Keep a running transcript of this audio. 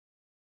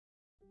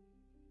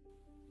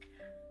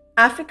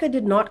Africa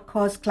did not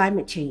cause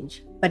climate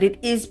change, but it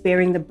is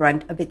bearing the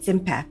brunt of its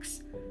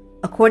impacts.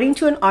 According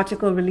to an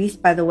article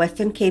released by the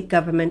Western Cape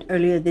government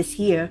earlier this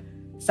year,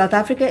 South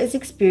Africa is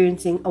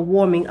experiencing a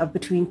warming of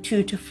between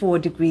 2 to 4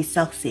 degrees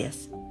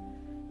Celsius.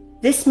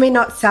 This may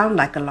not sound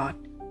like a lot,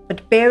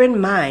 but bear in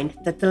mind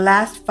that the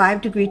last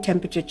 5-degree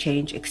temperature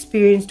change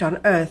experienced on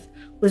Earth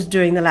was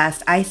during the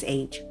last ice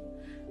age.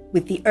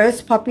 With the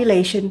Earth's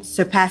population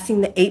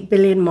surpassing the 8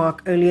 billion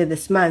mark earlier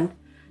this month,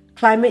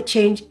 climate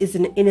change is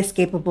an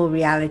inescapable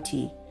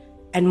reality,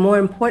 and more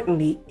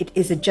importantly, it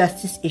is a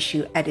justice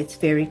issue at its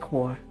very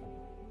core.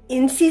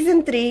 In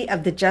Season 3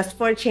 of the Just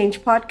for a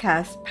Change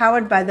podcast,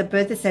 powered by the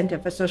Bertha Center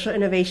for Social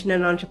Innovation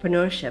and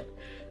Entrepreneurship,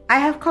 I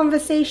have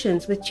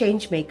conversations with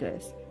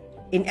changemakers.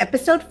 In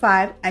Episode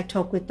 5, I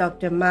talk with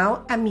Dr.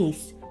 Mau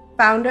Amis,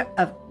 founder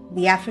of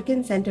the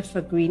African Center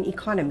for Green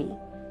Economy.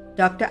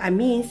 Dr.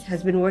 Amis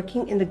has been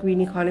working in the green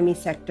economy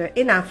sector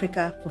in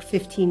Africa for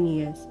 15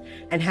 years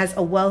and has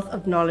a wealth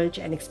of knowledge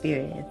and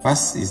experience.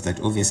 First is that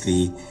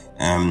obviously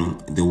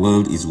the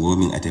world is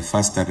warming at a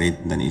faster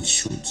rate than it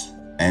should.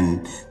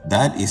 And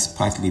that is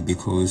partly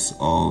because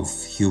of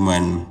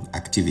human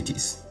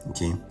activities.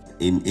 Okay,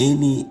 in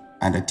any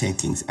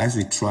undertakings, as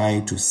we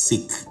try to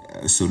seek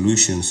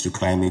solutions to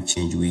climate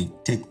change, we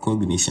take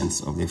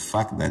cognitions of the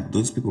fact that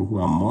those people who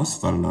are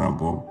most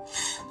vulnerable,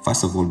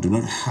 first of all, do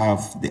not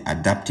have the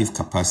adaptive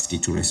capacity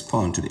to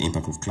respond to the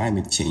impact of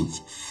climate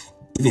change,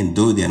 even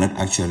though they are not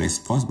actually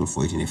responsible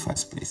for it in the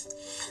first place.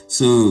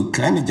 So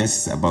climate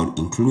justice is about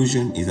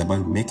inclusion, is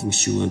about making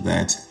sure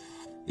that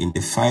in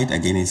the fight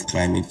against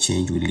climate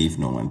change, we leave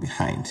no one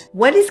behind.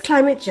 What is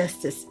climate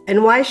justice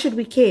and why should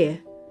we care?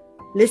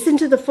 Listen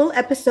to the full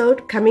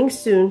episode coming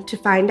soon to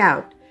find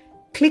out.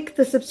 Click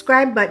the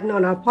subscribe button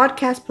on our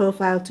podcast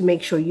profile to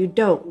make sure you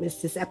don't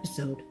miss this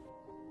episode.